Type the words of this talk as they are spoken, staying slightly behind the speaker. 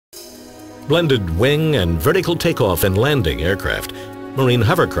Blended wing and vertical takeoff and landing aircraft, marine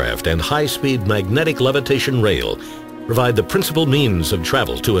hovercraft, and high-speed magnetic levitation rail provide the principal means of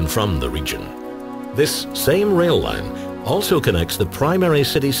travel to and from the region. This same rail line also connects the primary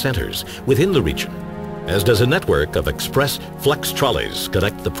city centers within the region, as does a network of express flex trolleys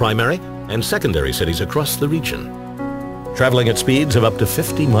connect the primary and secondary cities across the region. Traveling at speeds of up to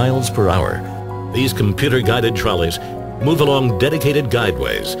 50 miles per hour, these computer-guided trolleys move along dedicated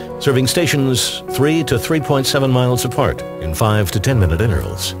guideways, serving stations 3 to 3.7 miles apart in 5 to 10-minute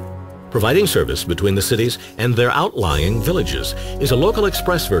intervals. Providing service between the cities and their outlying villages is a local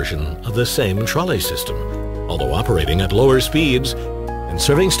express version of the same trolley system, although operating at lower speeds and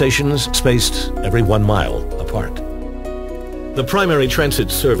serving stations spaced every 1 mile apart. The primary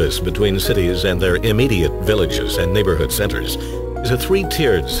transit service between cities and their immediate villages and neighborhood centers is a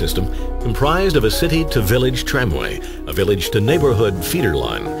 3-tiered system comprised of a city-to-village tramway, a village-to-neighborhood feeder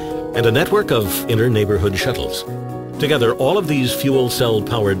line, and a network of inter-neighborhood shuttles. Together, all of these fuel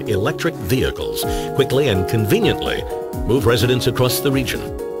cell-powered electric vehicles quickly and conveniently move residents across the region,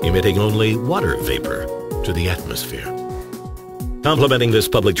 emitting only water vapor to the atmosphere. Complementing this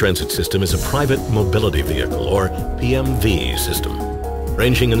public transit system is a private mobility vehicle, or PMV system.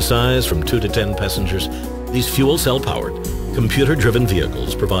 Ranging in size from 2 to 10 passengers, these fuel cell-powered, computer-driven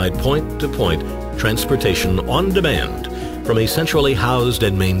vehicles provide point-to-point transportation on demand from a centrally housed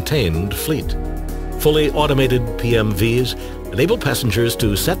and maintained fleet. Fully automated PMVs enable passengers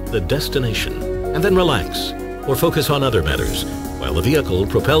to set the destination and then relax or focus on other matters while the vehicle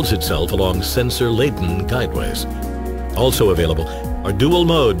propels itself along sensor-laden guideways. Also available are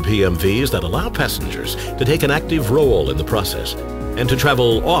dual-mode PMVs that allow passengers to take an active role in the process and to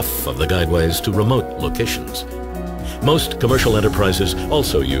travel off of the guideways to remote locations. Most commercial enterprises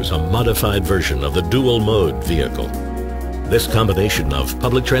also use a modified version of the dual-mode vehicle. This combination of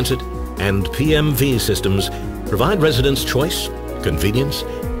public transit and PMV systems provide residents choice, convenience,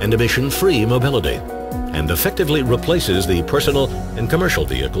 and emission-free mobility, and effectively replaces the personal and commercial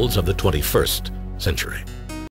vehicles of the 21st century.